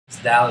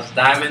It's Dallas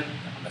Diamond.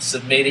 I'm a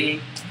submittee.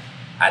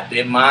 I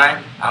did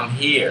mine. I'm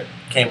here.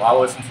 Came all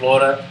the way from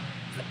Florida,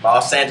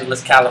 Los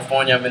Angeles,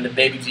 California. I'm in the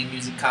Baby G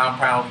Music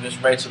Compound with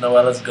Miss Rachel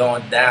Noelle. It's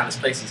going down. This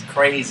place is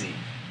crazy.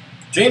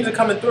 Dreams are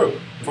coming through.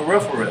 For real,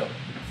 for real.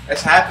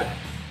 It's happening.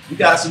 You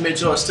gotta submit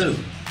yours too.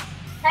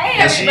 Hey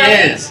Yes, everybody.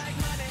 she is.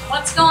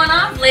 What's going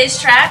on,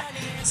 Blazetrak?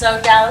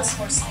 So Dallas,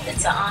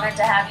 it's an honor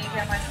to have you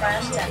here, my friend.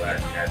 I'm so glad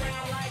you had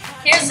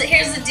me.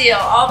 Here's the deal.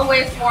 All the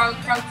way from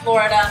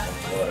Florida,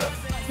 Florida.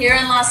 here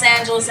in Los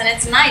Angeles, and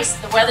it's nice.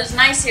 The weather's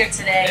nice here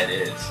today. It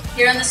is.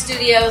 Here in the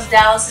studios,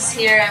 Dallas is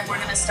here, and we're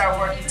gonna start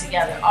working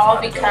together. All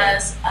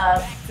because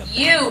of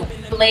you,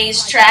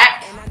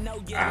 Blazetrak.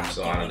 I'm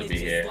so honored to be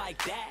here.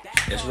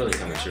 It's really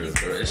coming true.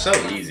 It's so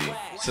easy.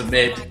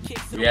 Submit,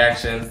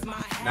 reaction.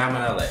 Now I'm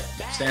in LA.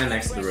 Standing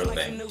next to the real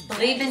thing.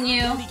 Believe in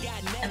you,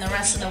 and the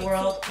rest of the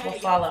world will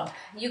follow.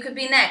 You could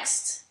be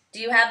next. Do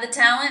you have the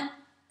talent?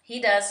 He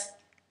does.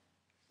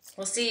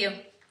 We'll see you.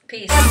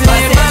 Peace.